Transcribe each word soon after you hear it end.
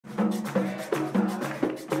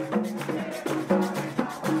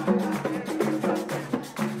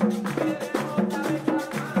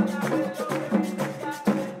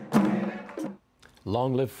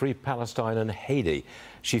long live free Palestine and Haiti.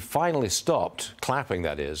 She finally stopped clapping,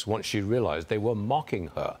 that is, once she realized they were mocking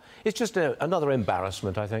her. It's just another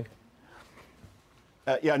embarrassment, I think.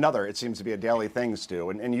 Yeah, another. It seems to be a daily thing, Stu.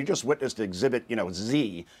 And you just witnessed Exhibit,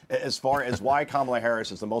 Z, as far as why Kamala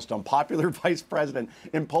Harris is the most unpopular vice president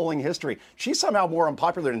in polling history. She's somehow more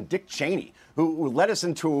unpopular than Dick Cheney, who led us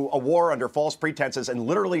into a war under false pretenses and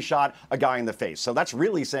literally shot a guy in the face. So that's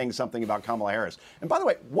really saying something about Kamala Harris. And by the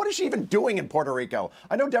way, what is she even doing in Puerto Rico?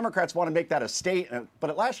 I know Democrats want to make that a state, but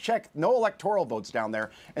at last check, no electoral votes down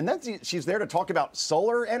there. And then she's there to talk about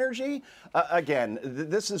solar energy. Again,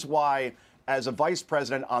 this is why, as a vice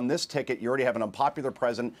president on this ticket, you already have an unpopular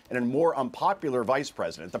president and a more unpopular vice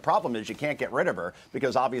president. The problem is you can't get rid of her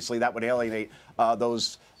because obviously that would alienate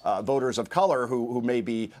those voters of color who may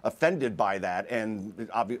be offended by that. And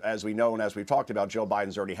as we know and as we've talked about, Joe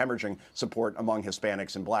Biden's already hemorrhaging support among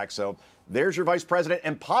Hispanics and blacks. So there's your vice president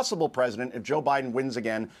and possible president if Joe Biden wins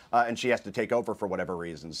again and she has to take over for whatever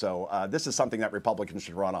reason. So this is something that Republicans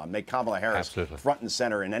should run on. Make Kamala Harris front and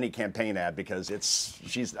center in any campaign ad because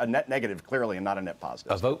she's a net negative, clearly, and not a net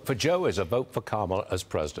positive. A vote for Joe is a vote for Kamala as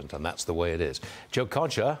president, and that's the way it is. Joe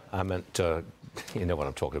Concha, I meant, you know what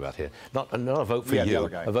I'm talking about here. Not a vote for you,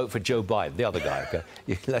 a vote for Joe Biden, the other guy.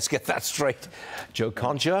 Okay? Let's get that straight. Joe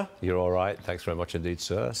Concha, you're all right. Thanks very much indeed,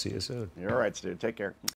 sir. See you soon. You're all right, Stu. Take care.